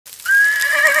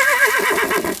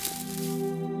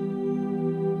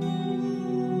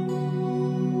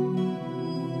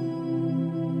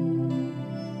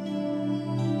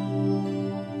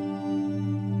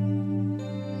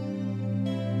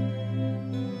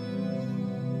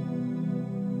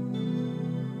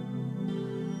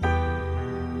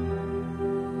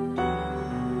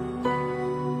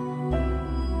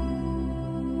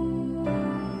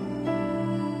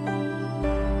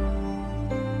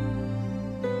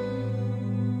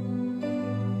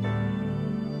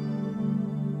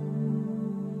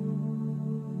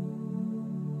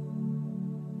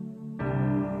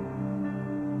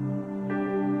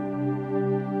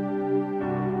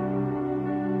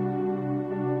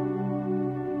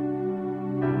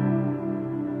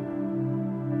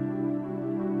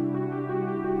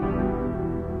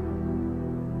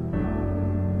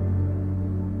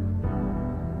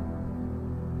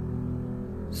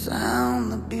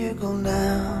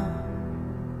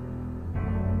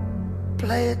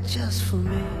play it just for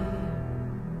me.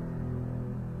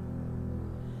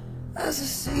 As the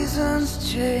seasons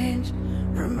change,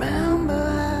 remember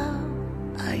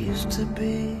how I used to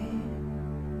be.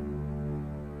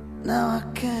 Now I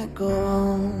can't go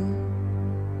on,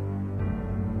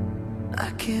 I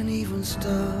can't even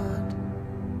start.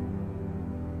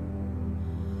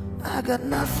 I got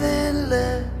nothing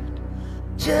left,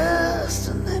 just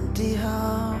an empty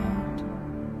heart.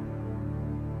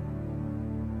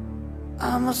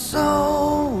 I'm a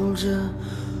soldier,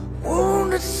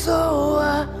 wounded, so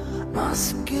I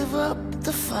must give up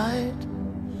the fight.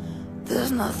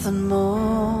 There's nothing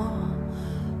more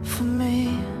for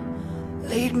me,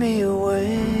 lead me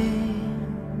away.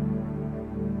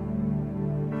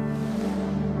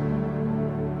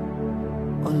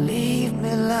 Or leave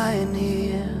me lying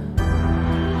here.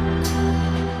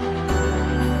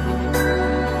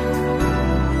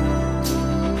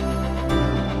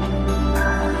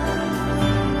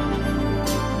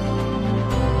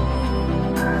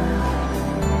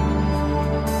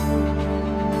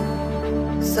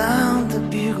 Sound the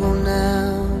bugle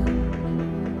now,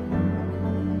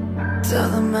 tell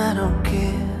them I don't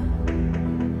care.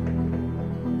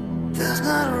 There's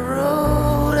not a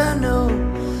road I know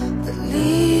that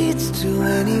leads to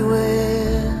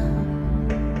anywhere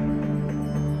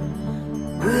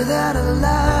without a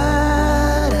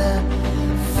light. I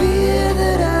fear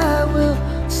that I will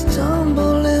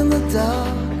stumble in the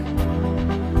dark,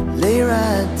 lay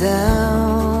right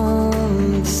down,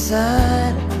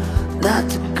 decide not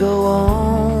to go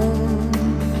on.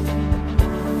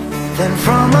 Then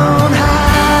from on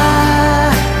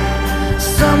high,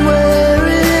 somewhere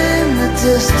in the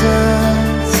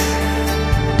distance,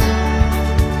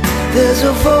 there's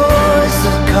a voice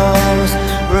that calls,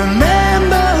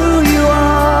 remember who you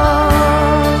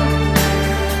are.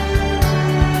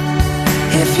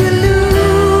 If you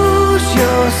lose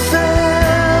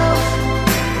yourself,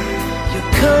 your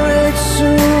courage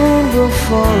soon will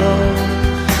follow.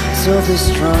 So be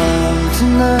strong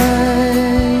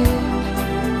tonight.